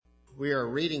We are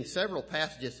reading several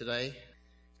passages today.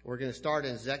 We're going to start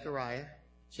in Zechariah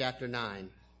chapter 9.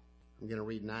 I'm going to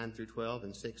read 9 through 12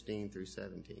 and 16 through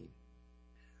 17.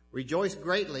 Rejoice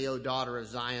greatly, O daughter of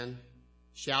Zion.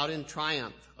 Shout in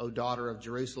triumph, O daughter of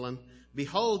Jerusalem.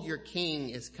 Behold, your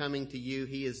king is coming to you.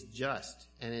 He is just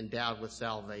and endowed with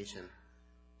salvation,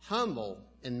 humble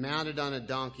and mounted on a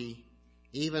donkey,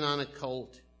 even on a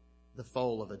colt, the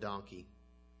foal of a donkey.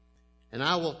 And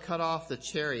I will cut off the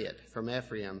chariot from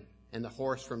Ephraim and the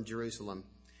horse from Jerusalem.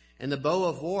 And the bow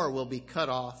of war will be cut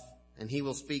off, and he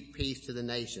will speak peace to the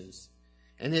nations.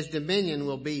 And his dominion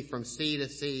will be from sea to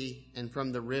sea and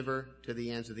from the river to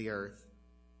the ends of the earth.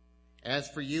 As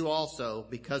for you also,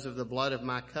 because of the blood of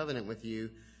my covenant with you,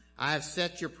 I have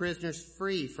set your prisoners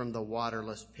free from the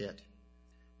waterless pit.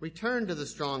 Return to the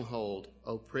stronghold,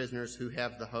 O prisoners who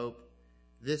have the hope.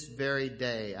 This very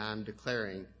day I am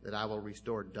declaring that I will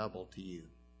restore double to you.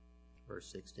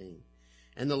 Verse 16.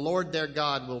 And the Lord their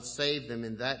God will save them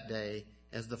in that day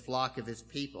as the flock of his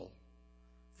people.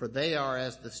 For they are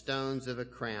as the stones of a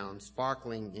crown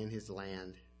sparkling in his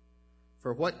land.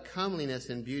 For what comeliness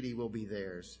and beauty will be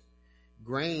theirs.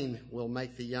 Grain will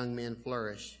make the young men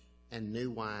flourish, and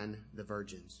new wine the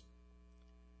virgins.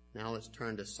 Now let's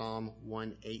turn to Psalm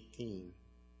 118.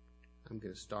 I'm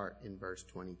going to start in verse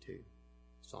 22.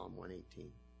 Psalm 118.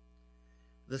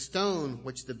 The stone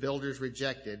which the builders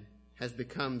rejected has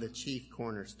become the chief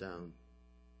cornerstone.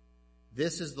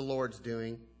 This is the Lord's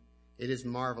doing. It is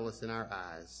marvelous in our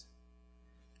eyes.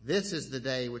 This is the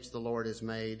day which the Lord has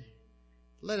made.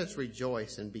 Let us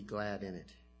rejoice and be glad in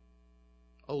it.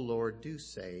 O Lord, do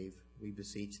save, we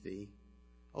beseech thee.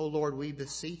 O Lord, we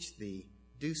beseech thee,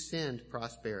 do send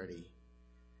prosperity.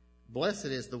 Blessed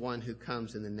is the one who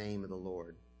comes in the name of the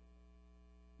Lord.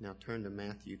 Now turn to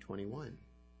Matthew 21.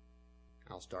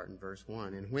 I'll start in verse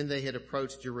 1. And when they had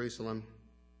approached Jerusalem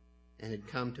and had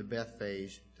come to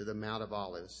Bethphage, to the Mount of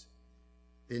Olives,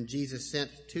 then Jesus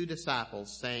sent 2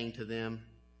 disciples, saying to them,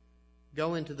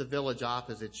 Go into the village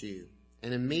opposite you,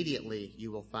 and immediately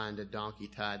you will find a donkey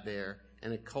tied there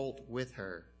and a colt with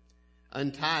her.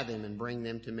 Untie them and bring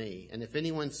them to me. And if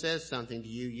anyone says something to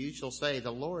you, you shall say,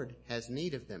 The Lord has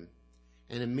need of them,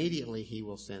 and immediately he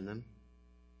will send them.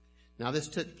 Now this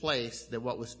took place that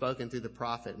what was spoken through the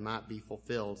prophet might be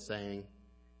fulfilled, saying,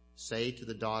 Say to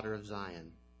the daughter of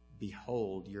Zion,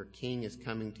 Behold, your king is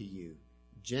coming to you,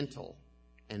 gentle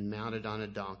and mounted on a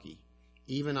donkey,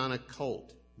 even on a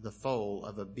colt, the foal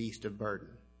of a beast of burden.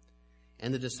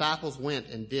 And the disciples went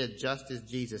and did just as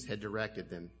Jesus had directed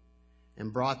them,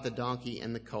 and brought the donkey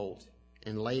and the colt,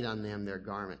 and laid on them their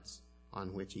garments,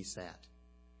 on which he sat.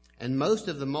 And most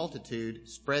of the multitude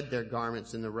spread their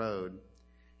garments in the road,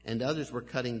 and others were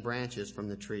cutting branches from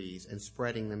the trees and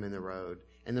spreading them in the road.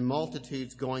 And the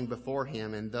multitudes going before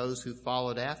him and those who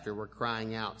followed after were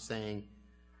crying out, saying,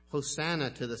 Hosanna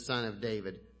to the Son of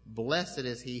David. Blessed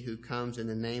is he who comes in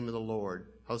the name of the Lord.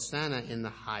 Hosanna in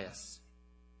the highest.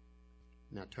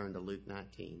 Now turn to Luke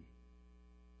 19.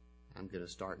 I'm going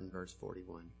to start in verse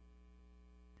 41.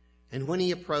 And when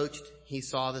he approached, he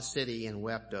saw the city and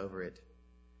wept over it,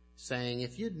 saying,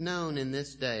 If you'd known in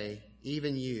this day,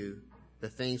 even you, the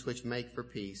things which make for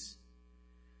peace.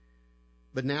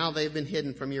 But now they've been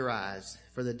hidden from your eyes,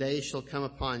 for the day shall come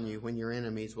upon you when your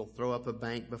enemies will throw up a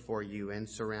bank before you and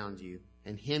surround you,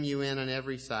 and hem you in on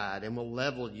every side, and will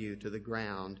level you to the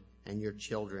ground and your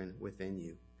children within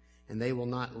you. And they will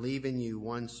not leave in you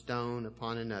one stone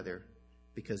upon another,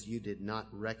 because you did not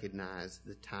recognize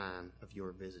the time of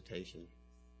your visitation.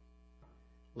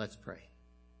 Let's pray.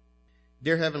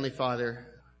 Dear Heavenly Father,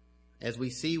 as we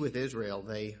see with Israel,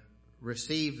 they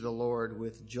received the Lord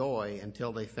with joy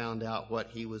until they found out what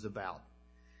he was about,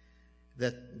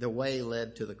 that the way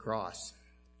led to the cross,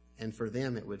 and for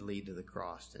them it would lead to the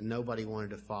cross, and nobody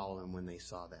wanted to follow him when they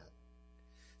saw that.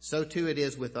 So too it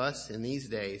is with us in these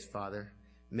days, Father.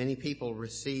 Many people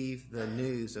receive the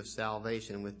news of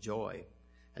salvation with joy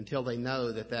until they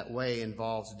know that that way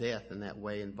involves death and that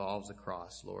way involves a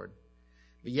cross, Lord.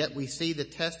 But yet we see the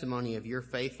testimony of your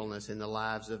faithfulness in the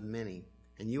lives of many.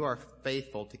 And you are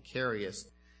faithful to carry us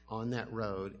on that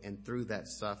road and through that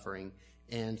suffering,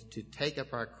 and to take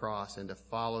up our cross and to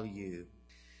follow you,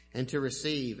 and to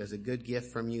receive as a good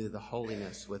gift from you the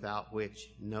holiness without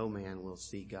which no man will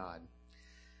see God.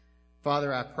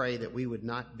 Father, I pray that we would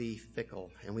not be fickle,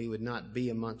 and we would not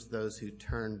be amongst those who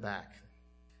turn back,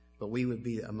 but we would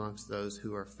be amongst those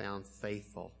who are found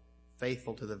faithful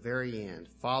to the very end,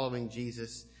 following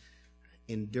Jesus,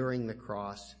 enduring the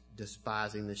cross,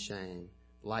 despising the shame.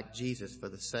 Like Jesus, for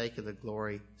the sake of the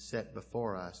glory set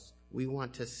before us, we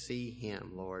want to see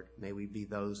him, Lord. May we be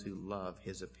those who love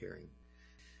his appearing.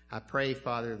 I pray,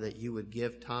 Father, that you would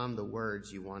give Tom the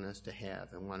words you want us to have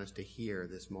and want us to hear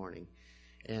this morning.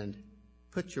 And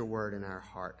put your word in our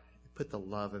heart. Put the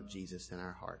love of Jesus in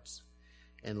our hearts.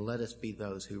 And let us be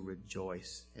those who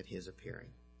rejoice at his appearing.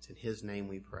 It's in his name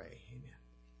we pray. Amen.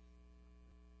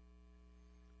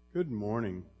 Good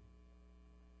morning.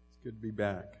 It's good to be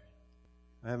back.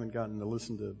 I haven't gotten to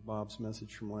listen to Bob's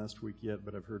message from last week yet,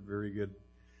 but I've heard very good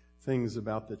things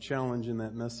about the challenge in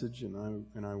that message,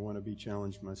 and I want to be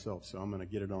challenged myself, so I'm going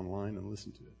to get it online and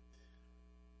listen to it.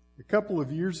 A couple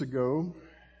of years ago,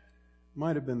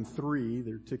 might have been 3,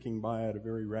 they're ticking by at a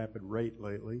very rapid rate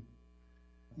lately,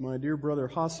 my dear brother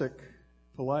Hasek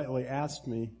politely asked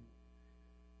me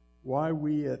why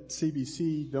we at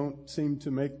CBC don't seem to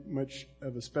make much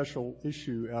of a special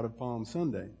issue out of Palm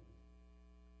Sunday.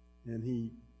 And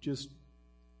he just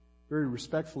very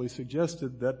respectfully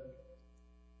suggested that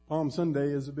Palm Sunday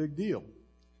is a big deal.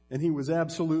 And he was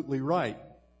absolutely right.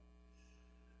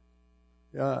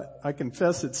 I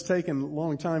confess it's taken a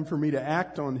long time for me to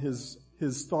act on his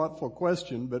thoughtful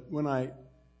question, but when I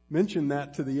mentioned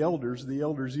that to the elders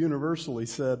universally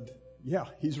said, yeah,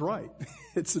 he's right.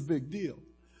 It's a big deal.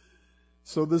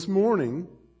 So this morning,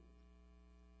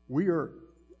 we are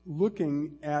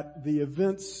looking at the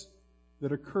events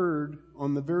that occurred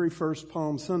on the very first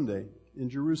Palm Sunday in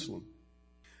Jerusalem.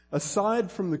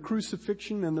 Aside from the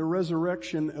crucifixion and the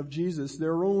resurrection of Jesus,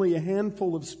 there are only a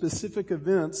handful of specific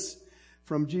events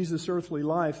from Jesus' earthly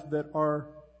life that are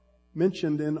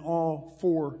mentioned in all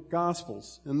 4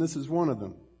 Gospels, and this is one of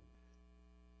them.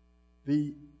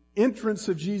 The entrance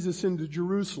of Jesus into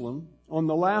Jerusalem on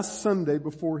the last Sunday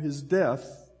before his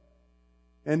death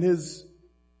and his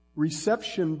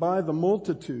reception by the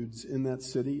multitudes in that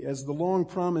city as the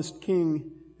long-promised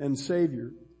King and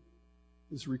Savior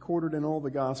is recorded in all the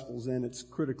Gospels, and it's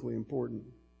critically important.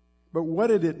 But what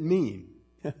did it mean?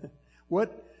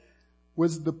 What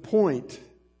was the point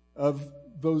of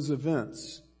those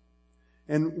events?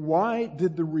 And why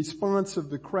did the response of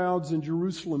the crowds in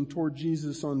Jerusalem toward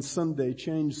Jesus on Sunday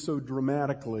change so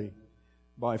dramatically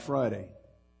by Friday?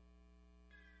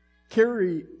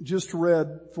 Carrie just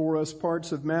read for us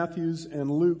parts of Matthew's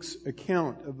and Luke's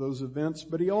account of those events,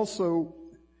 but he also,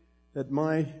 at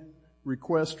my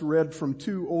request, read from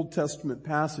 2 Old Testament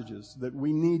passages that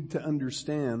we need to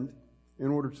understand in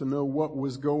order to know what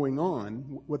was going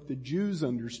on, what the Jews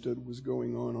understood was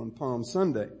going on Palm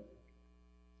Sunday.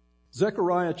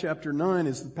 Zechariah chapter 9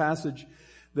 is the passage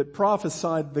that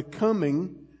prophesied the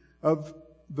coming of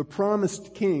the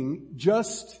promised king,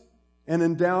 just and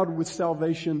endowed with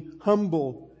salvation,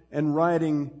 humble and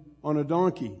riding on a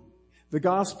donkey. The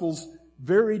Gospels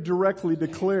very directly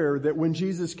declare that when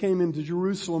Jesus came into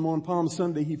Jerusalem on Palm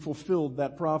Sunday, he fulfilled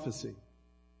that prophecy.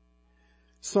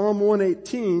 Psalm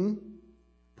 118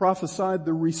 prophesied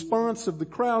the response of the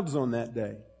crowds on that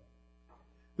day.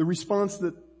 The response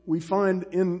that we find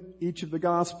in each of the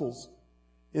Gospels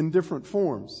in different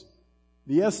forms.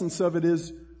 The essence of it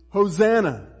is,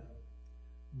 Hosanna!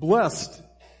 Blessed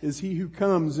is he who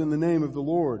comes in the name of the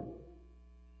Lord.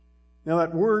 Now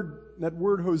that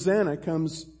word Hosanna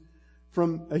comes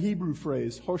from a Hebrew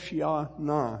phrase,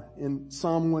 Hoshiana, in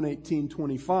Psalm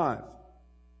 118:25.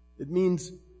 It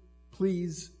means,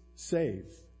 please save.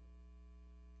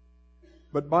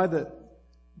 But by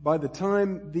the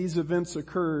time these events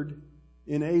occurred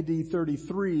in AD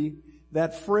 33,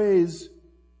 that phrase,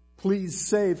 please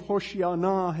save,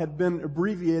 Hoshiana, had been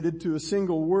abbreviated to a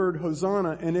single word,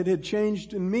 Hosanna, and it had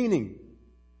changed in meaning.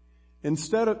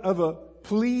 Instead of a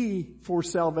plea for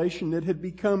salvation, it had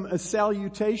become a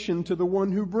salutation to the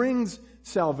one who brings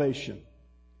salvation.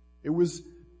 It was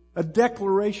a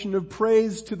declaration of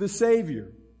praise to the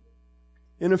Savior.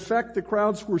 In effect, the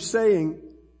crowds were saying,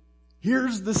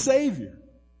 here's the Savior.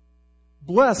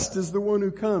 Blessed is the one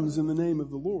who comes in the name of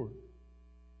the Lord.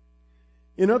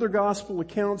 In other gospel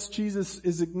accounts, Jesus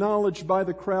is acknowledged by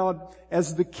the crowd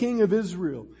as the King of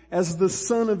Israel, as the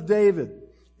Son of David.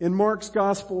 In Mark's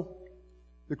gospel,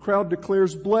 the crowd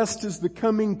declares, blessed is the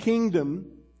coming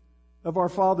kingdom of our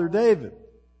father David.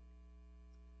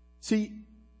 See,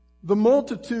 the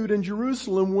multitude in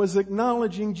Jerusalem was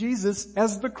acknowledging Jesus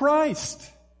as the Christ,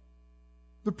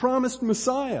 the promised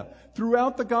Messiah.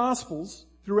 Throughout the Gospels,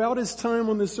 throughout his time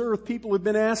on this earth, people have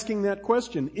been asking that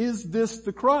question, is this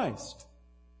the Christ?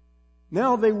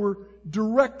 Now they were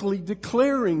directly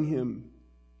declaring him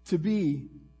to be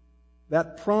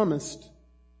that promised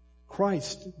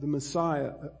Christ, the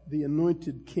Messiah, the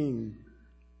anointed King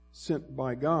sent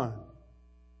by God.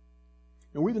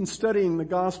 And we've been studying the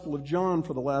Gospel of John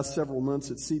for the last several months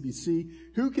at CBC.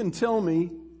 Who can tell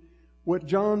me what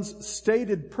John's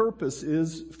stated purpose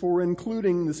is for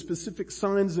including the specific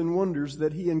signs and wonders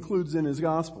that he includes in his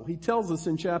gospel. He tells us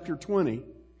in chapter 20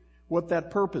 what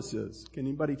that purpose is. Can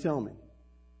anybody tell me?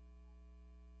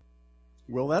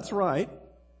 Well, that's right.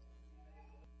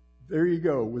 There you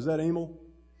go. Was that Emil?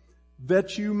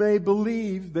 That you may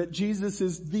believe that Jesus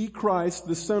is the Christ,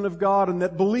 the Son of God, and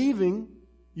that believing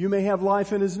you may have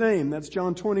life in His name. That's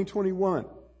John 20:21.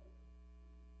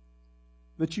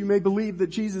 That you may believe that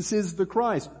Jesus is the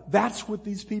Christ. That's what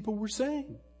these people were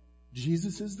saying.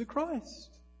 Jesus is the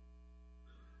Christ.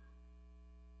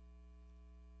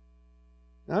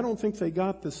 Now, I don't think they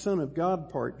got the Son of God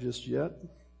part just yet,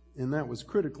 and that was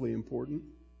critically important.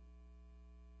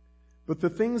 But the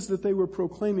things that they were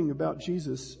proclaiming about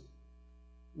Jesus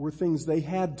were things they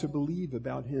had to believe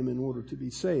about Him in order to be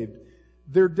saved.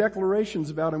 Their declarations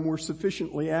about Him were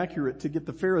sufficiently accurate to get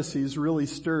the Pharisees really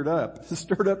stirred up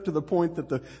to the point that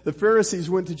the Pharisees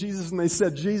went to Jesus and they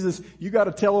said, Jesus, you got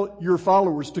to tell your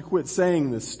followers to quit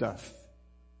saying this stuff.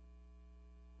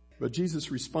 But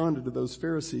Jesus responded to those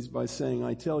Pharisees by saying,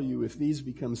 I tell you, if these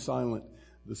become silent,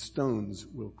 the stones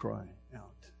will cry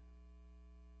out.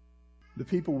 The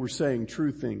people were saying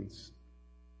true things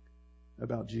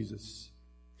about Jesus.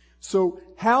 So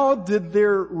how did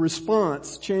their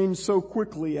response change so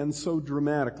quickly and so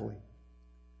dramatically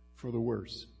for the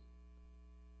worse?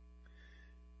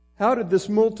 How did this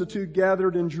multitude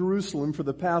gathered in Jerusalem for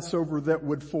the Passover that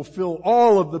would fulfill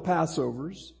all of the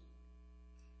Passovers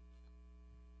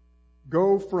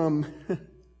go from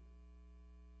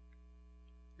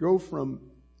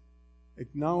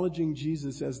acknowledging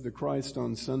Jesus as the Christ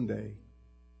on Sunday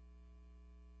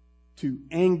to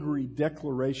angry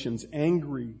declarations,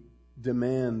 angry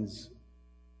demands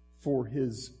for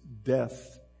His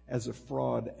death as a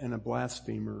fraud and a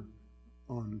blasphemer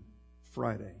on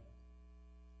Friday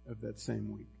of that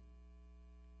same week?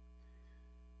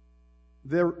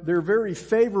 Their very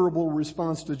favorable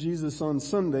response to Jesus on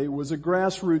Sunday was a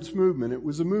grassroots movement. It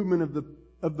was a movement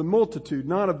of the multitude,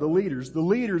 not of the leaders. The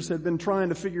leaders had been trying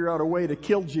to figure out a way to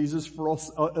kill Jesus for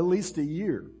at least a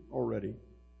year already.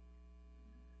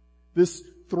 This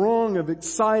throng of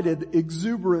excited,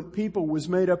 exuberant people was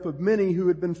made up of many who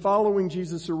had been following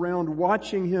Jesus around,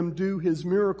 watching Him do His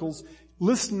miracles,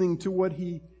 listening to what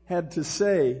He had to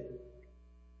say.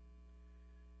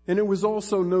 And it was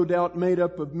also no doubt made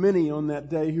up of many on that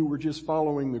day who were just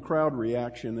following the crowd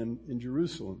reaction in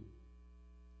Jerusalem.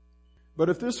 But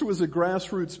if this was a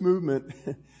grassroots movement,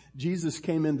 Jesus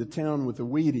came into town with a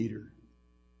weed eater.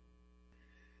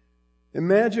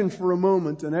 Imagine for a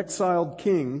moment an exiled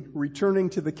king returning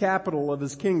to the capital of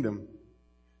his kingdom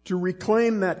to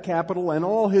reclaim that capital and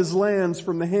all his lands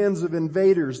from the hands of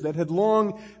invaders that had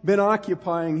long been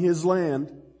occupying his land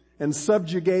and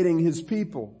subjugating his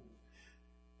people.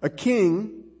 A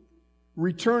king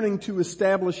returning to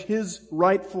establish his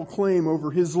rightful claim over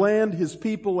his land, his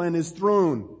people, and his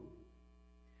throne.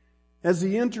 As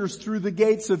he enters through the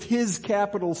gates of his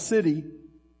capital city,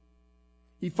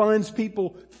 he finds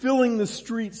people filling the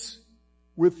streets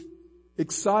with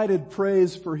excited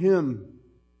praise for Him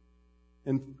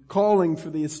and calling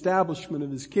for the establishment of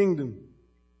His kingdom.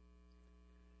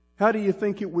 How do you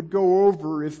think it would go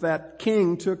over if that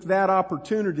king took that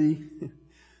opportunity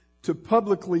to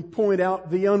publicly point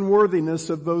out the unworthiness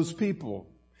of those people?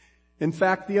 In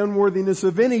fact, the unworthiness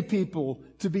of any people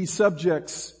to be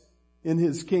subjects in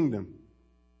His kingdom.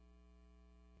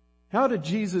 How did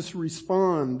Jesus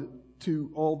respond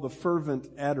to all the fervent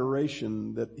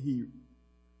adoration that He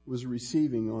was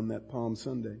receiving on that Palm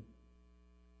Sunday?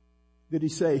 Did He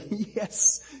say,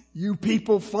 yes, you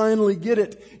people finally get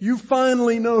it. You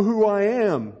finally know who I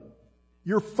am.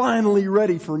 You're finally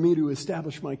ready for me to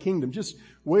establish my kingdom. Just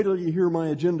wait till you hear my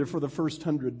agenda for the first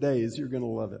 100 days. You're going to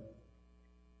love it.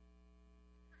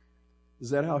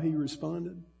 Is that how He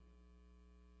responded?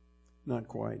 Not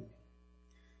quite.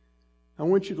 I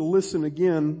want you to listen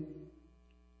again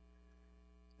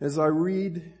as I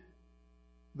read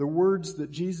the words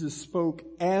that Jesus spoke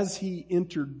as He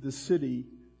entered the city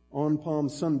on Palm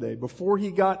Sunday, before He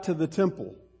got to the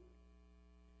temple.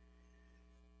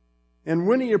 And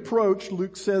when He approached,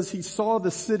 Luke says, He saw the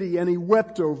city and He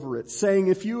wept over it, saying,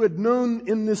 if you had known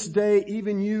in this day,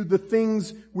 even you, the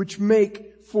things which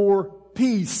make for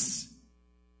peace.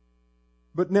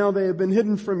 But now they have been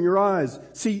hidden from your eyes.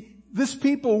 See, this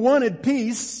people wanted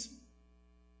peace.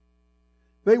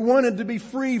 They wanted to be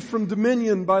free from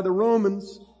dominion by the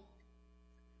Romans.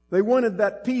 They wanted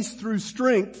that peace through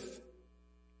strength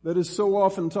that is so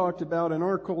often talked about in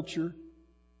our culture.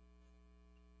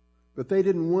 But they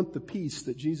didn't want the peace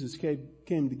that Jesus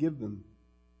came to give them.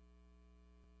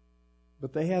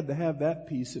 But they had to have that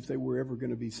peace if they were ever going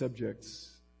to be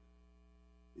subjects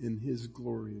in His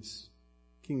glorious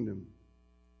kingdom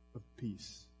of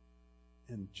peace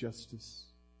and justice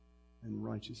and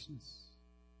righteousness.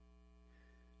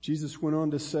 Jesus went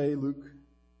on to say, Luke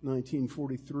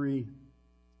 19:43,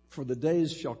 "For the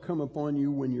days shall come upon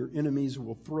you when your enemies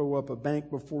will throw up a bank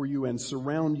before you and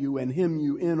surround you and hem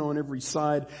you in on every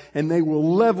side, and they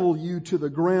will level you to the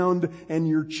ground and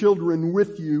your children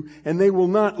with you, and they will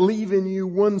not leave in you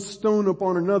one stone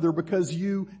upon another, because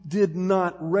you did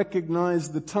not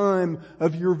recognize the time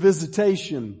of your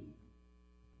visitation."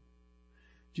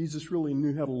 Jesus really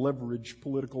knew how to leverage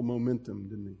political momentum,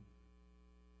 didn't He?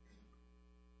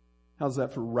 How's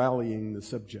that for rallying the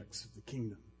subjects of the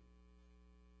kingdom?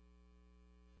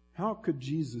 How could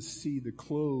Jesus see the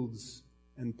clothes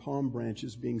and palm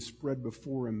branches being spread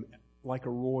before Him like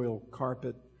a royal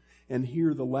carpet and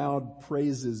hear the loud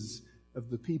praises of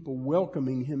the people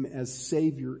welcoming Him as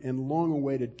Savior and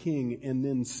long-awaited King and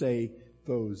then say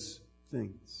those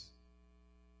things?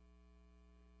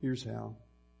 Here's how.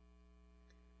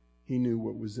 He knew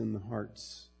what was in the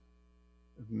hearts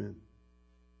of men.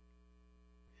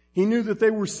 He knew that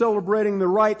they were celebrating the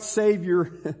right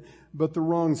Savior, but the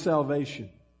wrong salvation.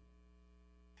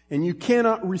 And you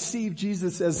cannot receive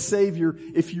Jesus as Savior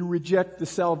if you reject the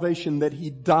salvation that He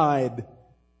died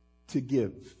to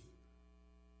give.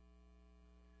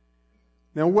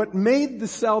 Now, what made the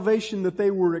salvation that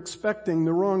they were expecting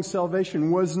the wrong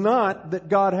salvation was not that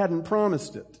God hadn't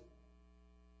promised it.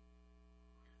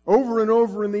 Over and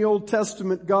over in the Old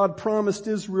Testament, God promised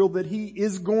Israel that He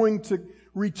is going to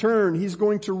return. He's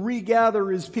going to regather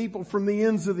His people from the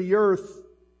ends of the earth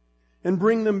and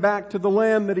bring them back to the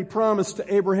land that He promised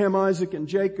to Abraham, Isaac, and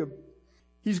Jacob.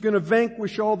 He's going to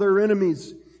vanquish all their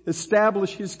enemies,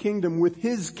 establish His kingdom with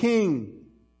His king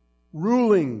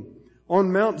ruling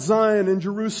on Mount Zion in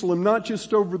Jerusalem, not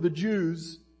just over the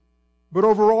Jews, but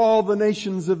over all the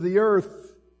nations of the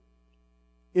earth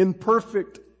in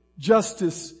perfect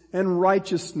justice and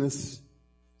righteousness.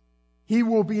 He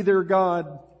will be their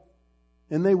God,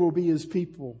 and they will be His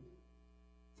people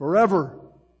forever.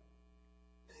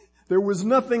 There was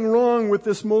nothing wrong with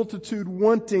this multitude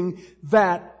wanting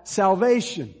that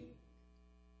salvation.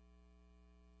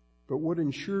 But what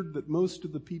ensured that most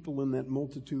of the people in that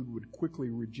multitude would quickly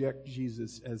reject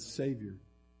Jesus as Savior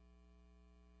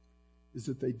is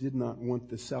that they did not want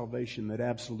the salvation that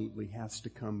absolutely has to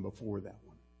come before that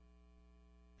one.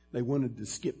 They wanted to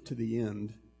skip to the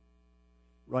end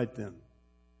right then.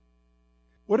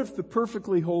 What if the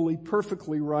perfectly holy,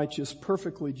 perfectly righteous,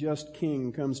 perfectly just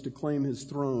King comes to claim His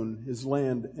throne, His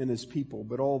land, and His people,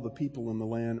 but all the people in the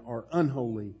land are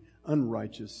unholy,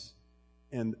 unrighteous,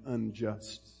 and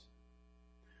unjust?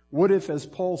 What if, as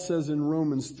Paul says in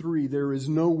Romans 3, there is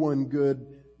no one good,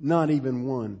 not even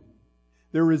one?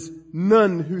 There is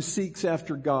none who seeks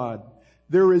after God.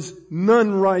 There is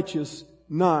none righteous,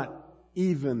 not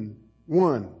even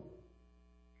one.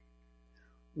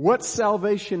 What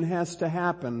salvation has to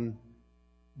happen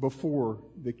before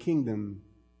the kingdom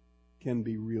can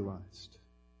be realized?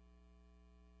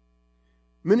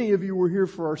 Many of you were here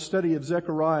for our study of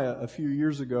Zechariah a few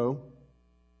years ago,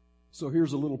 so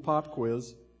here's a little pop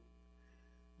quiz.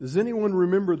 Does anyone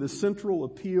remember the central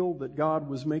appeal that God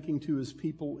was making to His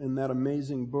people in that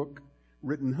amazing book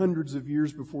written hundreds of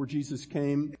years before Jesus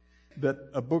came,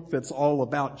 a book that's all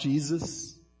about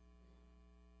Jesus?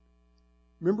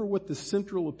 Remember what the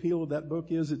central appeal of that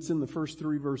book is? It's in the first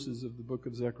 3 verses of the book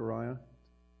of Zechariah,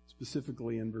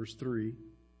 specifically in verse 3.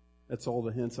 That's all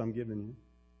the hints I'm giving you.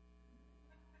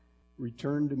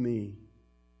 Return to me,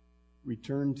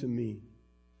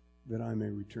 that I may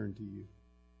return to you.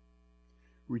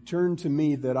 Return to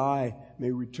me that I may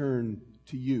return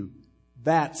to you.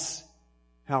 That's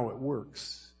how it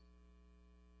works.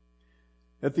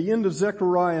 At the end of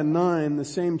Zechariah 9, the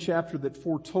same chapter that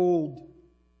foretold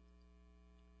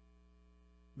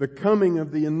the coming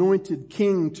of the anointed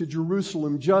King to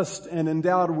Jerusalem, just and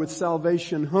endowed with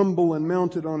salvation, humble and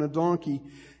mounted on a donkey.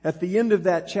 At the end of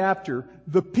that chapter,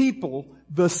 the people,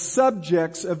 the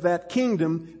subjects of that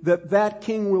kingdom that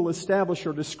King will establish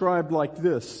are described like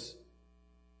this.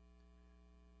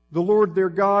 The Lord their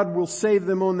God will save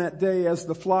them on that day as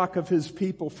the flock of His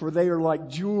people, for they are like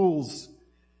jewels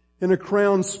in a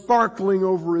crown sparkling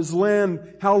over His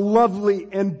land. How lovely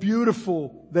and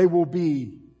beautiful they will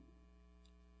be.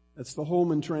 That's the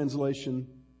Holman translation.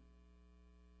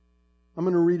 I'm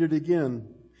going to read it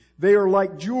again. They are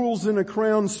like jewels in a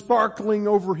crown sparkling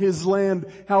over His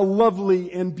land. How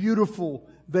lovely and beautiful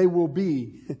they will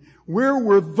be. Where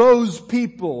were those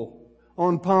people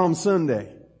on Palm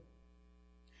Sunday?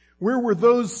 Where were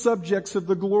those subjects of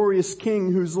the glorious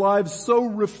King whose lives so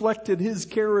reflected His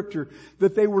character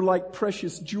that they were like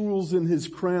precious jewels in His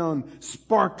crown,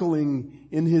 sparkling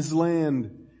in His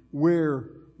land?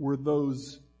 Where were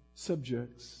those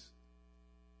subjects?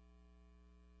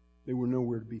 They were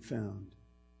nowhere to be found.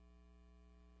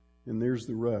 And there's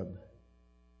the rub.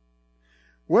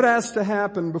 What has to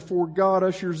happen before God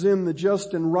ushers in the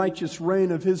just and righteous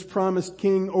reign of His promised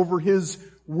King over His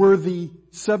worthy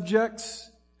subjects?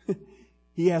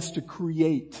 He has to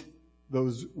create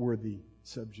those worthy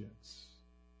subjects.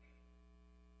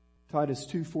 Titus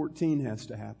 2:14 has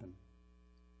to happen.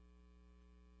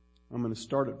 I'm going to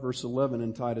start at verse 11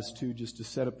 in Titus 2 just to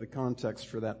set up the context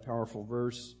for that powerful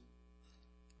verse.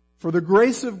 For the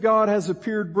grace of God has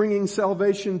appeared, bringing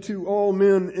salvation to all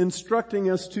men, instructing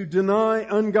us to deny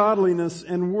ungodliness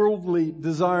and worldly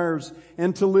desires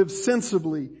and to live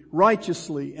sensibly,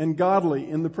 righteously, and godly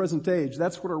in the present age.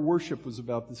 That's what our worship was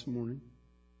about this morning.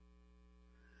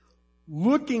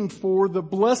 Looking for the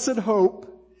blessed hope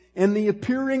and the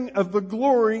appearing of the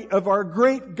glory of our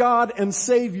great God and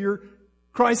Savior,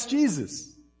 Christ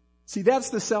Jesus. See, that's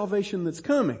the salvation that's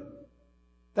coming.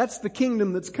 That's the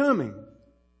kingdom that's coming.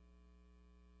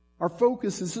 Our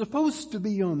focus is supposed to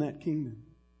be on that kingdom.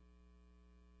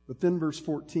 But then verse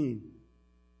 14.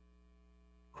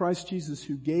 Christ Jesus,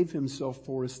 who gave Himself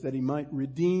for us that He might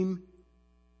redeem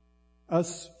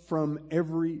us from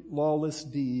every lawless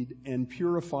deed and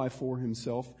purify for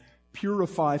Himself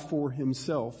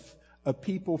a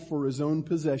people for His own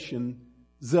possession,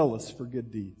 zealous for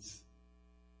good deeds.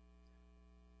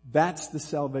 That's the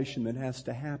salvation that has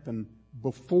to happen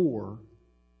before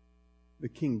the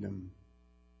kingdom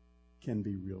can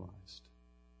be realized.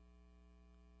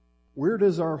 Where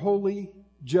does our holy,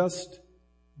 just,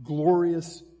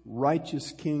 glorious,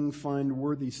 righteous King find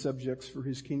worthy subjects for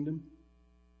His kingdom?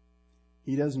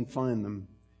 He doesn't find them.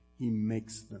 He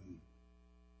makes them.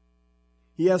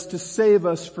 He has to save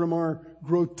us from our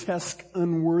grotesque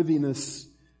unworthiness,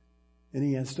 and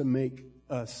He has to make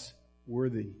us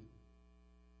worthy.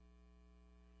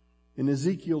 In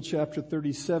Ezekiel chapter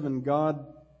 37, God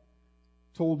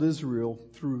told Israel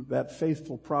through that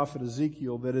faithful prophet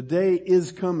Ezekiel that a day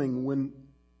is coming when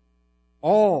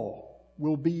all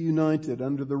will be united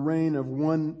under the reign of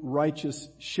one righteous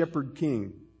shepherd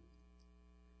king.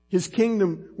 His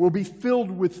kingdom will be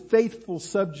filled with faithful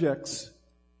subjects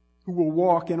who will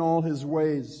walk in all His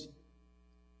ways.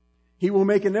 He will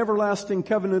make an everlasting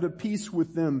covenant of peace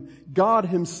with them. God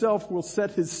Himself will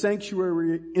set His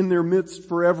sanctuary in their midst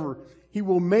forever. He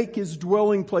will make His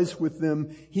dwelling place with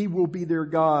them. He will be their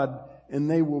God, and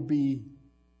they will be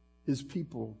His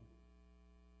people.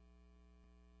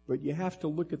 But you have to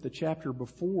look at the chapter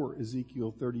before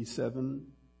Ezekiel 37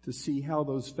 to see how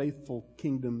those faithful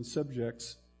kingdom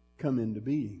subjects come into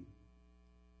being.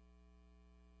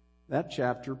 That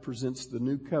chapter presents the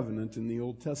new covenant in the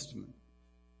Old Testament.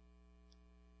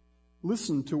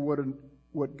 Listen to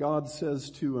what God says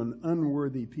to an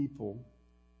unworthy people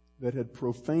that had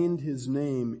profaned His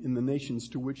name in the nations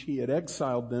to which He had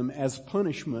exiled them as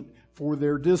punishment for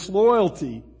their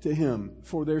disloyalty to Him,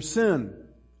 for their sin.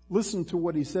 Listen to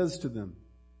what He says to them.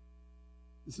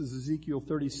 This is Ezekiel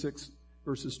 36,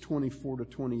 verses 24 to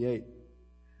 28.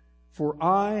 For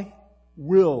I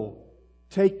will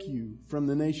take you from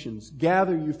the nations,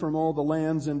 gather you from all the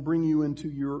lands, and bring you into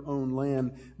your own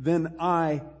land. Then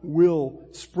I will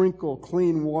sprinkle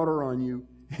clean water on you,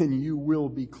 and you will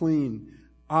be clean.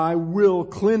 I will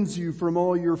cleanse you from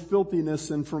all your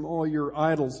filthiness and from all your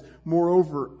idols.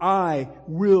 Moreover, I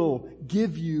will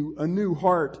give you a new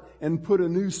heart and put a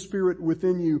new spirit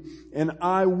within you. And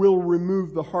I will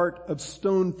remove the heart of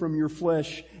stone from your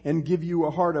flesh and give you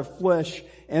a heart of flesh.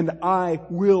 And I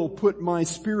will put my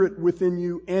spirit within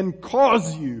you and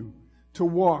cause you to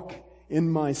walk in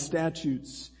my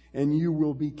statutes. And you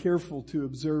will be careful to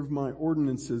observe my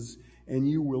ordinances. And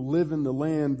you will live in the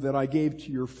land that I gave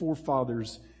to your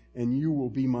forefathers, and you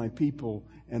will be my people,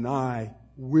 and I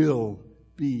will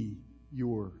be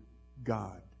your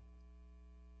God.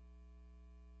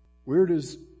 Where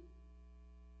does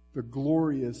the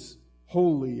glorious,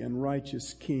 holy, and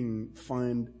righteous King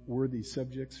find worthy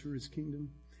subjects for His kingdom?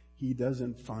 He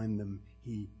doesn't find them,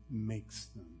 He makes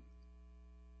them.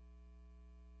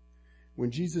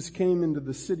 When Jesus came into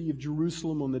the city of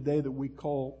Jerusalem on the day that we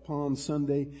call Palm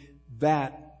Sunday,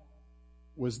 that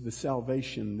was the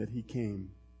salvation that He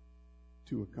came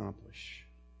to accomplish.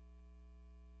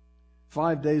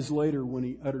 5 days later, when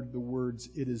He uttered the words,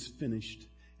 "It is finished,"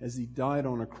 as He died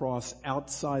on a cross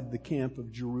outside the camp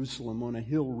of Jerusalem on a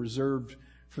hill reserved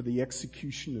for the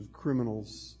execution of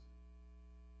criminals,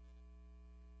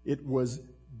 it was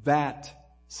that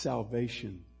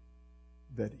salvation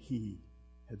that He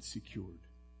had secured.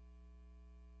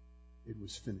 It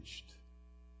was finished.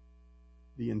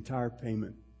 The entire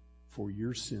payment for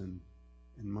your sin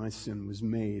and my sin was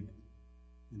made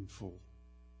in full.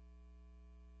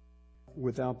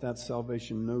 Without that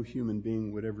salvation, no human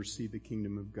being would ever see the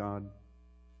kingdom of God.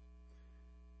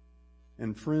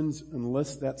 And friends,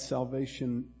 unless that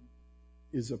salvation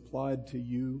is applied to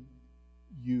you,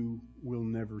 you will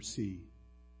never see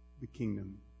the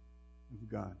kingdom of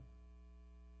God.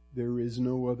 There is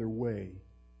no other way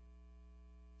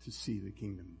to see the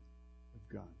kingdom of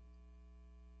God.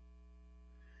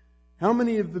 How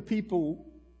many of the people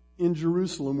in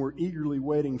Jerusalem were eagerly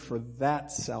waiting for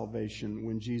that salvation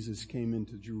when Jesus came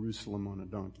into Jerusalem on a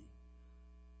donkey?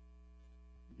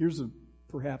 Here's a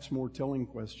perhaps more telling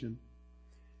question.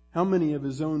 How many of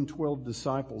His own 12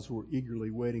 disciples were eagerly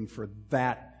waiting for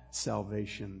that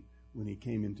salvation when He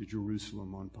came into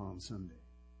Jerusalem on Palm Sunday?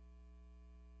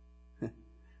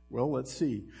 Well, let's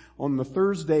see. On the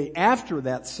Thursday after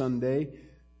that Sunday,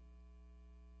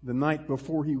 the night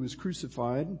before He was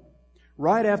crucified,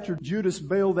 right after Judas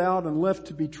bailed out and left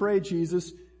to betray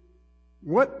Jesus,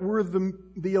 what were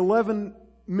the 11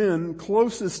 men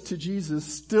closest to Jesus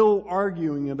still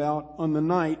arguing about on the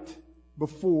night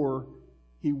before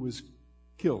He was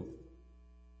killed?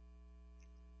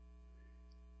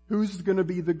 Who's going to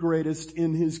be the greatest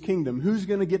in His kingdom? Who's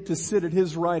going to get to sit at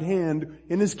His right hand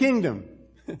in His kingdom?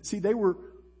 See, they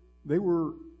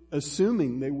were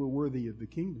assuming they were worthy of the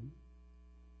kingdom.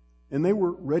 And they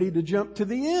were ready to jump to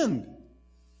the end,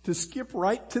 to skip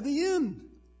right to the end.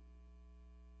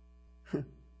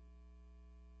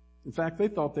 In fact, they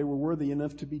thought they were worthy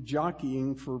enough to be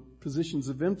jockeying for positions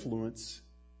of influence.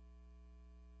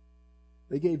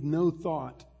 They gave no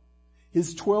thought.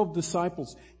 His 12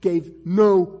 disciples gave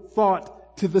no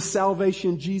thought to the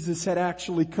salvation Jesus had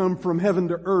actually come from heaven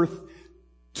to earth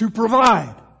to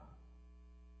provide.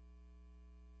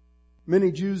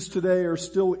 Many Jews today are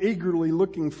still eagerly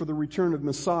looking for the return of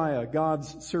Messiah,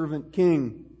 God's servant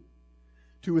king,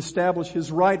 to establish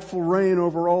His rightful reign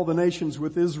over all the nations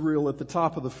with Israel at the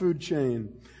top of the food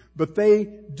chain. But they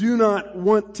do not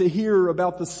want to hear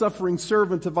about the suffering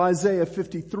servant of Isaiah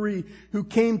 53 who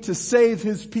came to save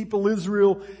His people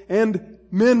Israel and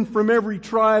men from every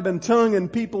tribe and tongue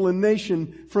and people and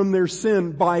nation from their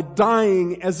sin by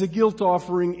dying as a guilt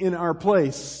offering in our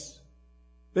place.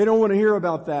 They don't want to hear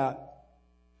about that.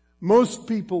 Most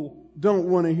people don't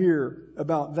want to hear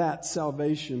about that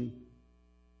salvation.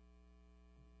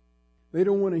 They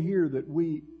don't want to hear that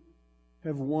we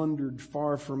have wandered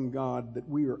far from God, that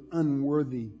we are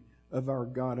unworthy of our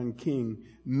God and King,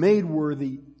 made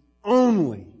worthy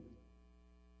only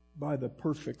by the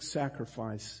perfect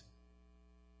sacrifice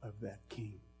of that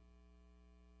King.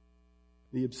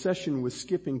 The obsession with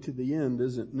skipping to the end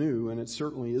isn't new, and it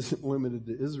certainly isn't limited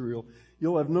to Israel.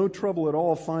 You'll have no trouble at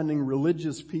all finding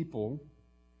religious people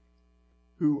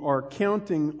who are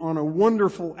counting on a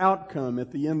wonderful outcome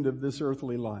at the end of this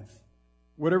earthly life,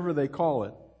 whatever they call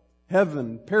it.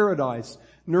 Heaven, paradise,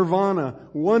 nirvana,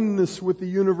 oneness with the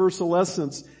universal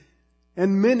essence.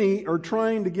 And many are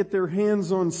trying to get their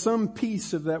hands on some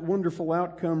piece of that wonderful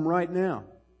outcome right now.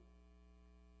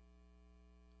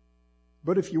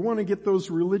 But if you want to get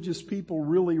those religious people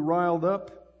really riled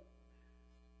up,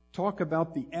 talk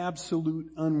about the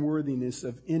absolute unworthiness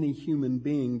of any human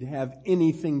being to have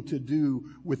anything to do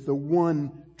with the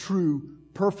one true,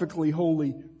 perfectly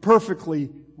holy, perfectly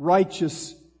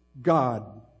righteous God.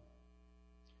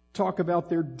 Talk about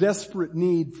their desperate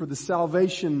need for the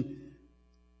salvation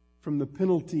from the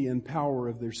penalty and power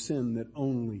of their sin that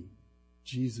only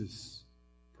Jesus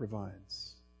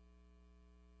provides.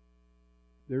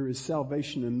 There is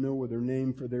salvation in no other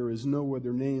name, for there is no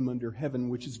other name under heaven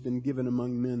which has been given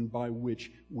among men by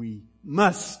which we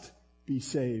must be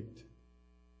saved.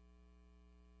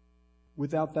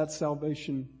 Without that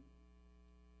salvation,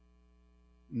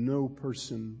 no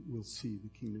person will see the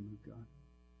kingdom of God.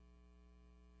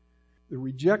 The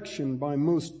rejection by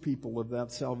most people of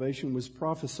that salvation was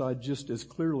prophesied just as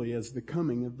clearly as the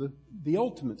coming of the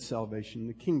ultimate salvation,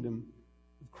 the kingdom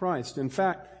of Christ. In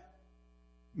fact,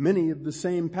 many of the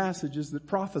same passages that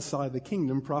prophesy the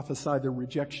kingdom prophesy the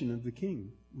rejection of the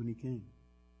king when he came.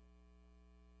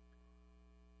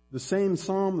 The same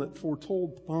psalm that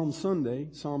foretold Palm Sunday,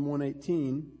 Psalm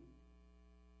 118,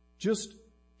 just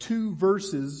 2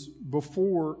 verses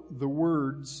before the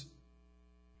words,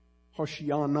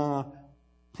 Hoshiana,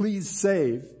 please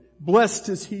save, blessed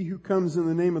is he who comes in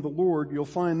the name of the Lord, you'll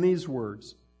find these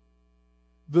words.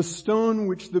 The stone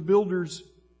which the builders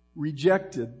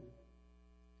rejected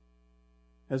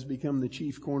has become the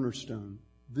chief cornerstone.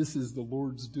 This is the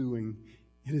Lord's doing.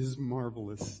 It is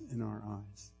marvelous in our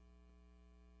eyes.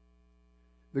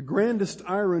 The grandest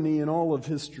irony in all of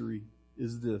history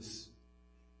is this.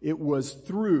 It was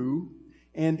through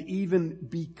and even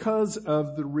because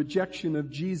of the rejection of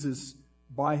Jesus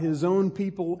by His own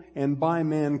people and by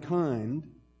mankind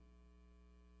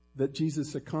that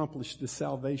Jesus accomplished the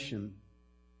salvation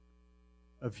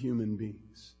of human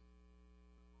beings.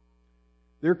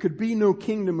 There could be no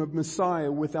kingdom of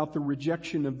Messiah without the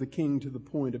rejection of the King to the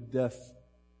point of death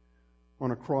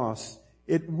on a cross.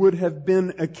 It would have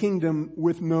been a kingdom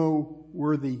with no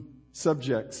worthy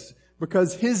subjects,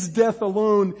 because His death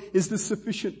alone is the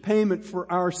sufficient payment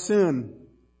for our sin.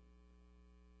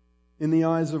 In the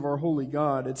eyes of our holy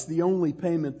God, it's the only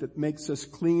payment that makes us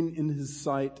clean in His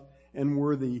sight and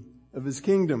worthy of His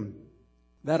kingdom.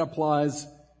 That applies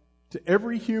to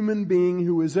every human being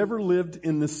who has ever lived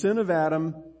in the sin of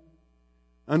Adam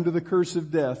under the curse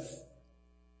of death.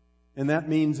 And that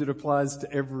means it applies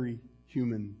to every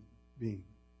human being.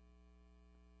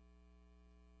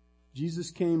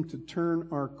 Jesus came to turn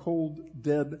our cold,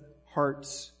 dead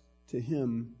hearts to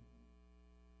Him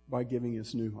by giving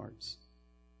us new hearts,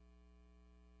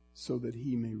 so that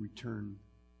He may return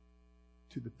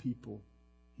to the people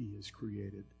He has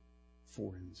created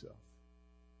for Himself.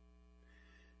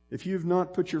 If you have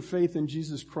not put your faith in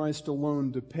Jesus Christ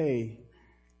alone to pay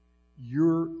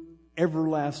your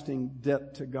everlasting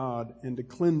debt to God and to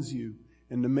cleanse you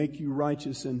and to make you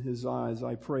righteous in His eyes,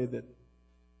 I pray that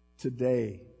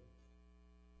today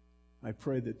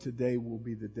will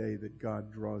be the day that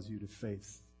God draws you to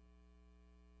faith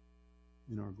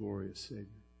in our glorious Savior.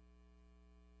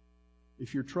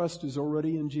 If your trust is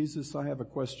already in Jesus, I have a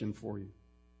question for you.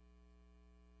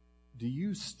 Do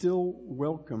you still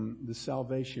welcome the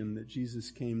salvation that Jesus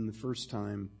came the first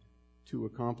time to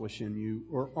accomplish in you,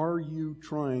 or are you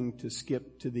trying to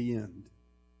skip to the end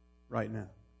right now?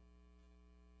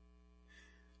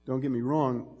 Don't get me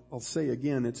wrong, I'll say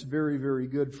again, it's very, very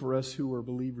good for us who are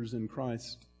believers in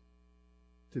Christ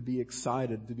to be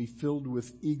excited, to be filled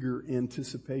with eager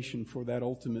anticipation for that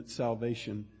ultimate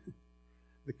salvation,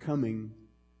 the coming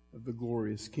of the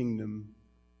glorious kingdom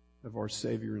of our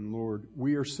Savior and Lord.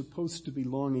 We are supposed to be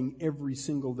longing every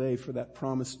single day for that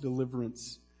promised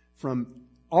deliverance from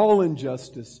all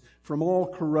injustice, from all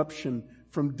corruption,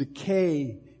 from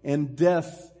decay and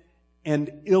death and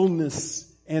illness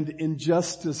and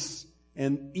injustice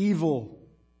and evil.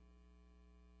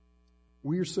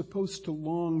 We are supposed to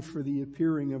long for the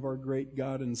appearing of our great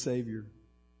God and Savior,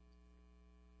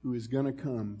 who is going to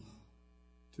come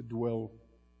to dwell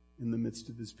in the midst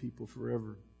of His people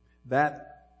forever. That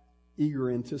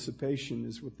eager anticipation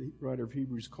is what the writer of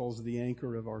Hebrews calls the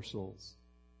anchor of our souls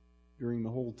during the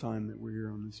whole time that we're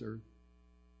here on this earth.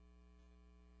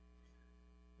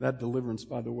 That deliverance,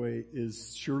 by the way,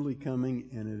 is surely coming,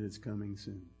 and it is coming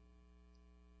soon.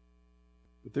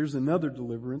 But there's another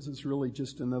deliverance. It's really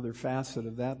just another facet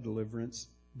of that deliverance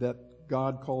that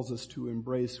God calls us to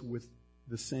embrace with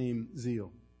the same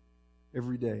zeal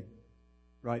every day,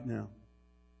 right now.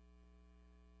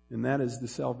 And that is the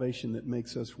salvation that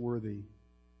makes us worthy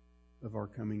of our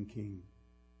coming King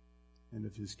and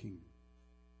of His kingdom.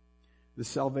 The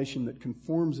salvation that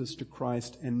conforms us to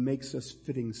Christ and makes us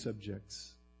fitting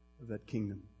subjects of that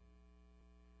kingdom.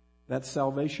 That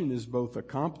salvation is both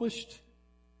accomplished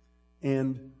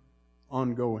and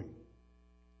ongoing.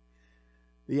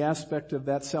 The aspect of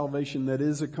that salvation that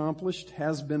is accomplished,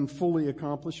 has been fully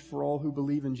accomplished for all who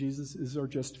believe in Jesus, is our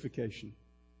justification.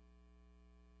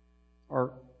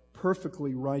 Our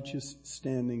perfectly righteous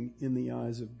standing in the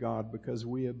eyes of God, because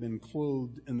we have been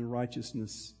clothed in the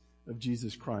righteousness of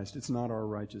Jesus Christ. It's not our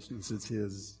righteousness, it's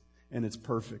His, and it's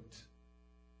perfect.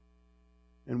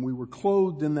 And we were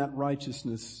clothed in that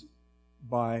righteousness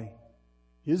by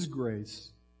His grace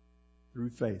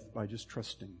through faith, by just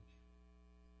trusting,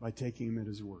 by taking Him at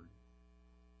His word.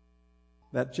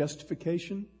 That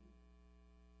justification,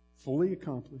 fully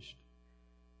accomplished,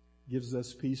 gives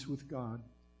us peace with God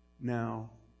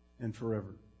now and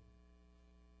forever.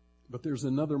 But there's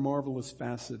another marvelous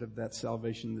facet of that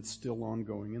salvation that's still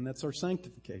ongoing, and that's our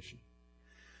sanctification.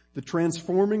 The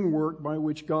transforming work by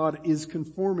which God is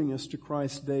conforming us to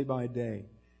Christ day by day.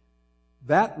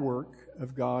 That work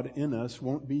of God in us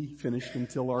won't be finished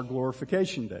until our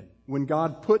glorification day, when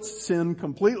God puts sin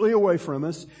completely away from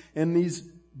us and these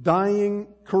dying,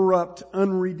 corrupt,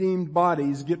 unredeemed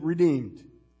bodies get redeemed.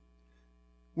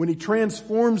 When He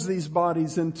transforms these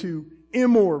bodies into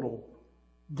immortal,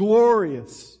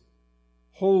 glorious,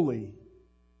 holy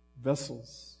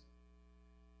vessels.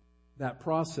 That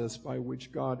process by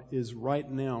which God is right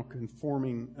now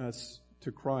conforming us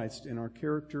to Christ in our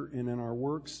character and in our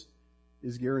works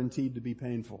is guaranteed to be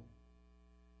painful.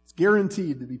 It's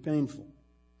guaranteed to be painful.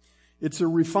 It's a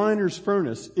refiner's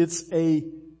furnace. It's a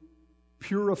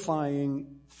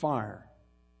purifying fire.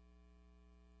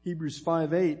 Hebrews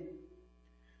 5:8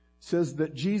 says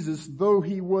that Jesus, though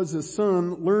he was a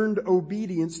son, learned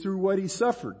obedience through what he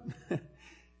suffered.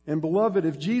 And beloved,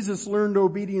 if Jesus learned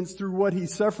obedience through what he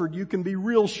suffered, you can be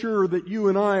real sure that you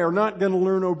and I are not going to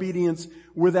learn obedience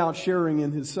without sharing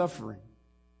in his suffering.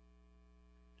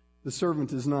 The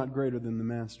servant is not greater than the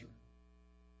master.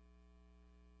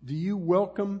 Do you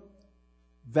welcome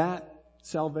that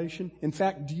salvation? In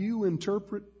fact, do you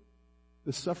interpret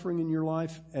the suffering in your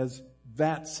life as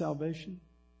that salvation?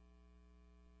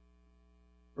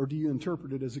 Or do you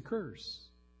interpret it as a curse?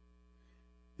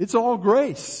 It's all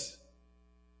grace.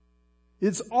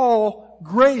 It's all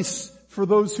grace for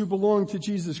those who belong to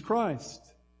Jesus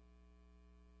Christ.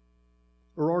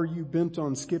 Or are you bent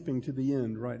on skipping to the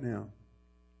end right now?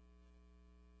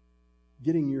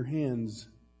 Getting your hands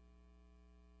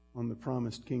on the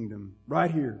promised kingdom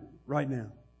right here, right now.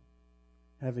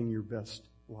 Having your best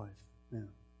life now.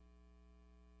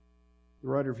 The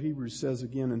writer of Hebrews says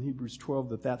again in Hebrews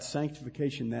 12 that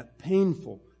sanctification, that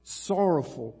painful,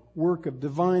 sorrowful work of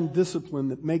divine discipline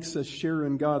that makes us share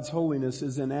in God's holiness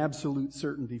is an absolute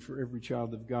certainty for every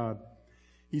child of God.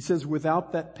 He says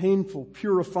without that painful,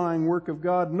 purifying work of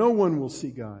God, no one will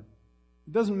see God.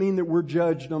 It doesn't mean that we're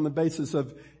judged on the basis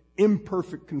of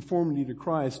imperfect conformity to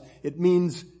Christ. It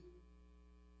means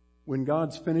when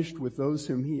God's finished with those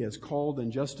whom he has called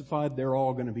and justified, they're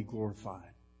all going to be glorified.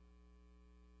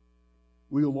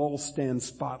 We will all stand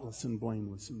spotless and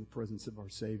blameless in the presence of our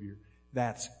Savior.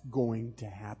 That's going to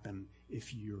happen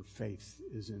if your faith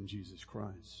is in Jesus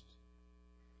Christ.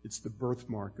 It's the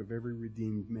birthmark of every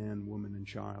redeemed man, woman, and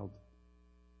child.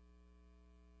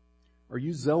 Are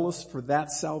you zealous for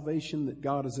that salvation that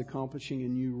God is accomplishing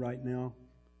in you right now,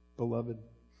 beloved?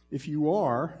 If you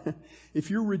are, if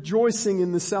you're rejoicing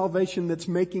in the salvation that's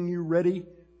making you ready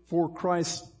for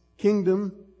Christ's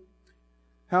kingdom,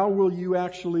 how will you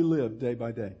actually live day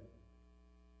by day?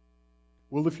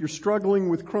 Well, if you're struggling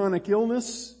with chronic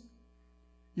illness,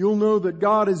 you'll know that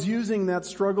God is using that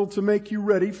struggle to make you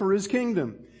ready for his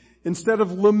kingdom. Instead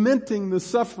of lamenting the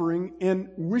suffering and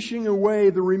wishing away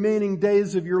the remaining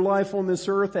days of your life on this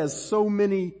earth, as so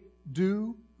many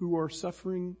do who are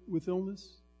suffering with illness,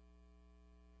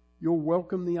 you'll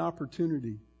welcome the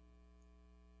opportunity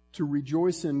to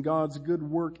rejoice in God's good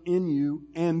work in you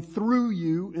and through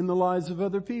you in the lives of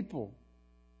other people.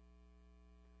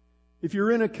 If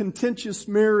you're in a contentious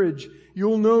marriage,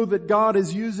 you'll know that God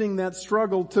is using that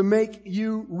struggle to make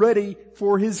you ready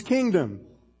for his kingdom.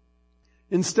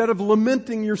 Instead of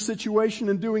lamenting your situation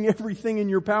and doing everything in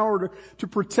your power to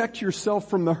protect yourself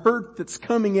from the hurt that's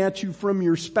coming at you from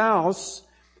your spouse,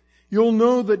 you'll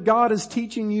know that God is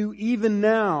teaching you even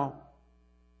now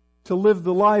to live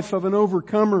the life of an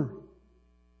overcomer,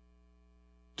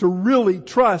 to really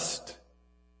trust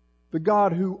the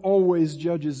God who always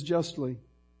judges justly.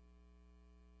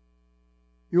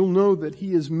 You'll know that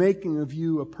he is making of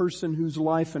you a person whose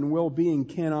life and well-being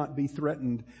cannot be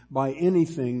threatened by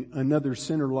anything another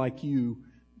sinner like you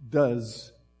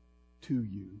does to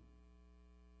you.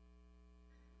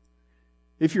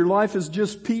 If your life is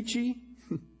just peachy,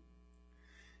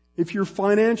 if you're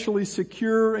financially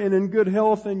secure and in good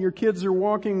health and your kids are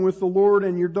walking with the Lord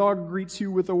and your dog greets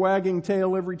you with a wagging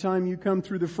tail every time you come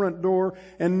through the front door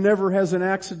and never has an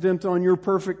accident on your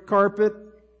perfect carpet,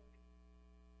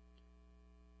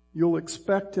 you'll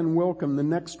expect and welcome the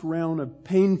next round of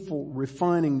painful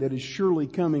refining that is surely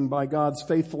coming by God's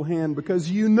faithful hand, because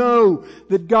you know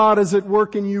that God is at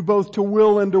work in you both to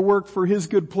will and to work for his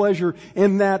good pleasure,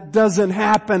 and that doesn't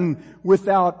happen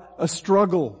without a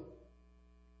struggle.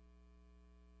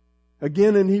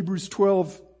 Again in Hebrews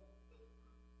 12,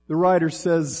 the writer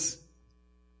says,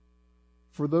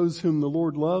 for those whom the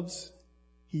Lord loves,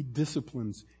 he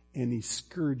disciplines and he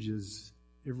scourges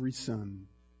every son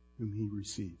whom he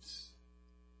receives.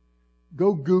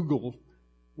 Go Google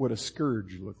what a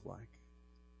scourge looked like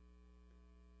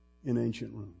in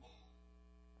ancient Rome.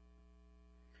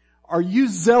 Are you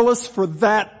zealous for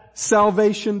that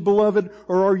salvation, beloved,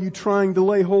 or are you trying to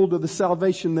lay hold of the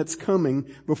salvation that's coming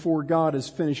before God has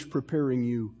finished preparing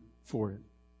you for it?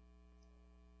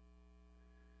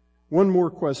 One more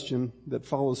question that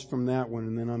follows from that one,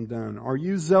 and then I'm done. Are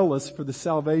you zealous for the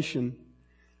salvation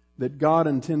that God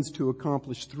intends to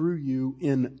accomplish through you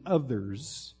in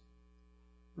others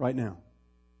right now?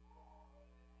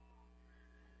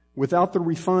 Without the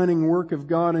refining work of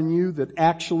God in you that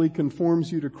actually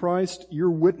conforms you to Christ, your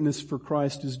witness for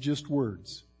Christ is just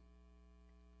words.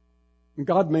 And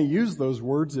God may use those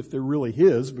words if they're really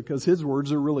his, because his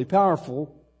words are really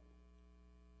powerful.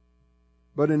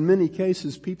 But in many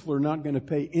cases, people are not going to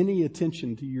pay any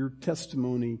attention to your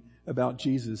testimony about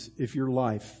Jesus if your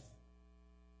life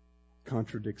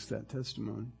contradicts that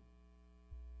testimony.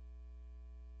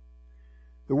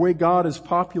 The way God is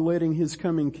populating His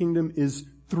coming kingdom is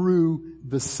through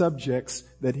the subjects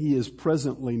that He is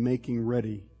presently making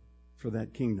ready for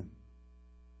that kingdom.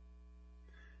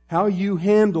 How you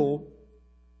handle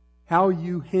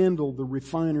the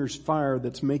refiner's fire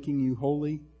that's making you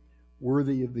holy,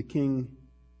 worthy of the King,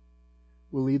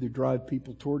 will either drive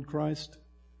people toward Christ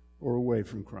or away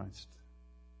from Christ.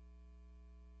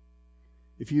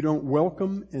 If you don't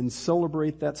welcome and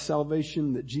celebrate that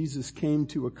salvation that Jesus came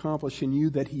to accomplish in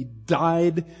you, that He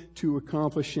died to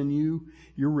accomplish in you,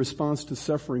 your response to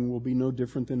suffering will be no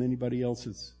different than anybody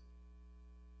else's.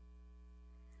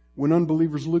 When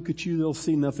unbelievers look at you, they'll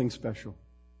see nothing special.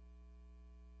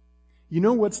 You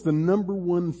know what's the number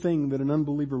one thing that an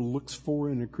unbeliever looks for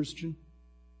in a Christian?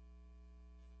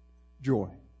 Joy.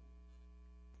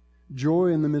 Joy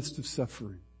in the midst of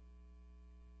suffering.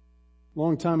 A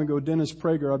long time ago, Dennis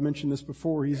Prager, I've mentioned this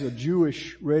before, he's a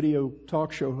Jewish radio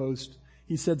talk show host.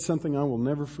 He said something I will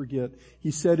never forget.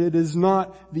 He said, "It is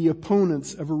not the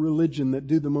opponents of a religion that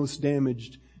do the most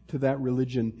damage to that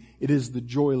religion. It is the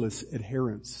joyless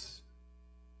adherents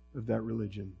of that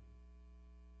religion."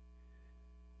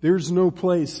 There's no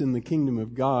place in the kingdom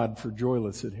of God for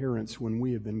joyless adherents when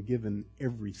we have been given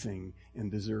everything and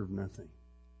deserve nothing.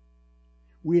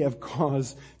 We have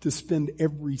cause to spend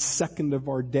every second of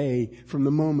our day from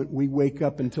the moment we wake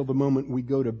up until the moment we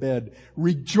go to bed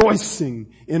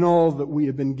rejoicing in all that we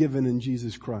have been given in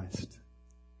Jesus Christ.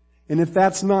 And if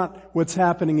that's not what's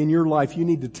happening in your life, you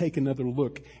need to take another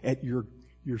look at your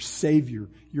Savior,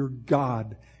 your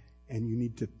God, and you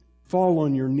need to fall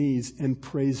on your knees and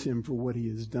praise Him for what He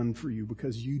has done for you,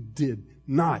 because you did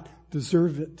not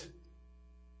deserve it.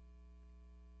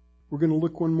 We're going to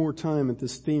look one more time at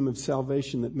this theme of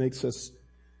salvation that makes us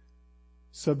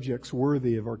subjects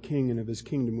worthy of our King and of His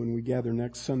kingdom when we gather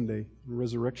next Sunday,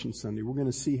 Resurrection Sunday. We're going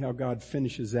to see how God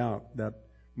finishes out that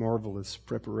marvelous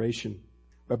preparation.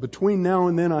 But between now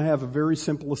and then, I have a very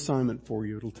simple assignment for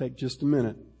you. It'll take just a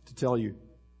minute to tell you.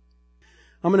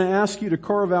 I'm going to ask you to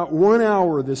carve out 1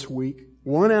 hour this week,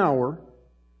 1 hour,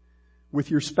 with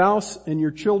your spouse and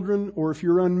your children, or if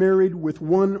you're unmarried, with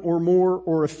one or more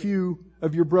or a few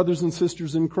of your brothers and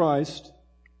sisters in Christ,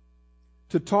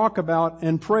 to talk about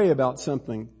and pray about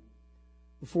something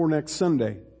before next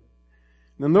Sunday.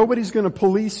 Now, nobody's going to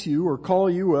police you or call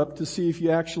you up to see if you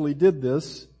actually did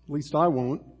this. At least I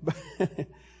won't.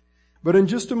 But in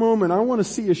just a moment, I want to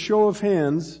see a show of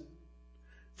hands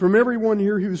from everyone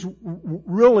here who's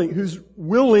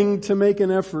willing to make an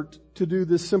effort to do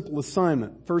this simple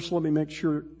assignment. First, let me make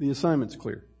sure the assignment's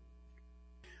clear.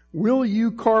 Will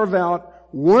you carve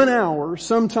out 1 hour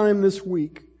sometime this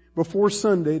week before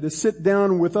Sunday to sit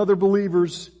down with other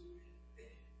believers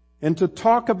and to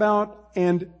talk about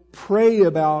and pray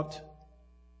about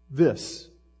this?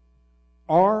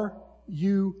 Are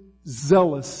you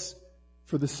zealous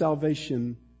for the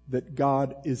salvation that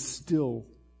God is still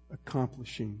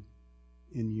accomplishing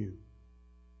in you?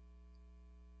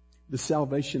 The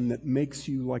salvation that makes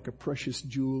you like a precious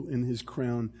jewel in His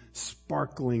crown,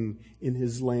 sparkling in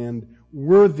His land,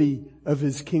 worthy of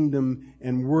His kingdom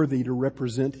and worthy to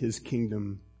represent His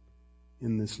kingdom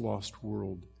in this lost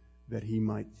world, that He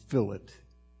might fill it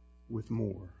with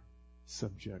more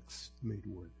subjects made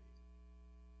worthy.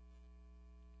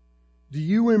 Do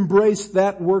you embrace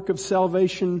that work of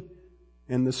salvation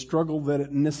and the struggle that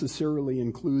it necessarily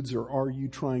includes, or are you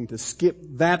trying to skip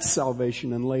that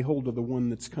salvation and lay hold of the one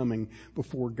that's coming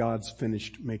before God's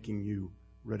finished making you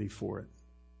ready for it?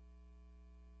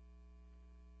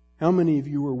 How many of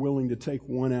you are willing to take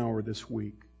 1 hour this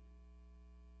week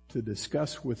to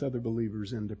discuss with other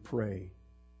believers and to pray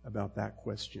about that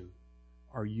question?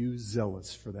 Are you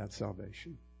zealous for that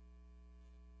salvation?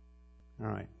 All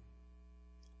right.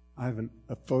 I have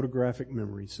a photographic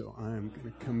memory, so I am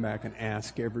going to come back and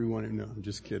ask everyone who knows. I'm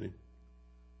just kidding.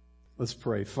 Let's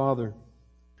pray. Father,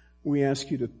 we ask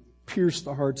you to pierce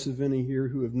the hearts of any here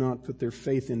who have not put their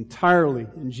faith entirely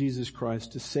in Jesus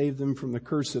Christ to save them from the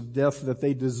curse of death that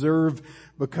they deserve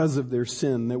because of their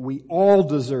sin, that we all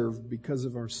deserve because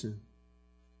of our sin.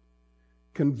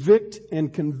 Convict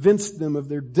and convince them of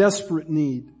their desperate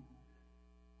need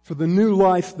for the new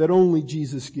life that only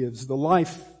Jesus gives, the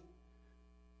life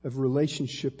of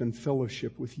relationship and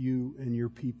fellowship with you and your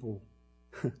people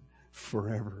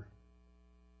forever.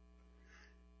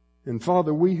 And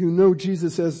Father, we who know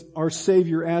Jesus as our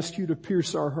Savior ask you to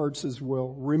pierce our hearts as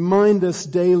well. Remind us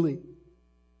daily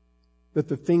that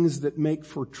the things that make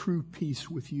for true peace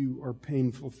with you are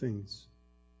painful things.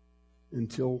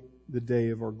 until the day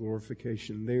of our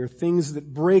glorification. They are things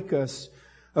that break us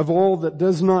of all that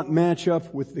does not match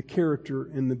up with the character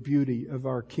and the beauty of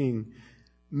our King.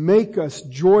 Make us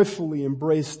joyfully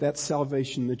embrace that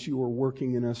salvation that you are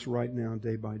working in us right now,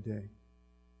 day by day.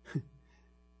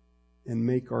 And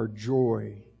make our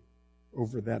joy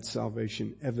over that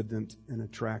salvation evident and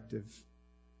attractive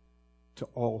to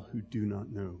all who do not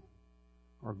know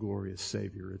our glorious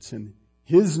Savior. It's in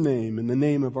His name, in the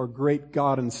name of our great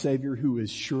God and Savior who is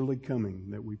surely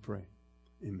coming, that we pray.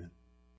 Amen.